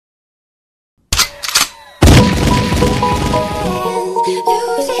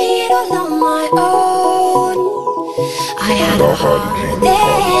my own. I had a heart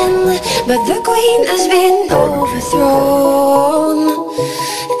then, but the queen has been overthrown.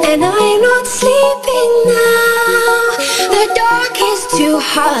 And I'm not sleeping now. The dark is too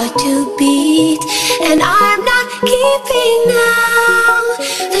hard to beat, and I'm not keeping now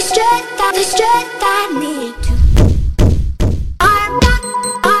the strength I need.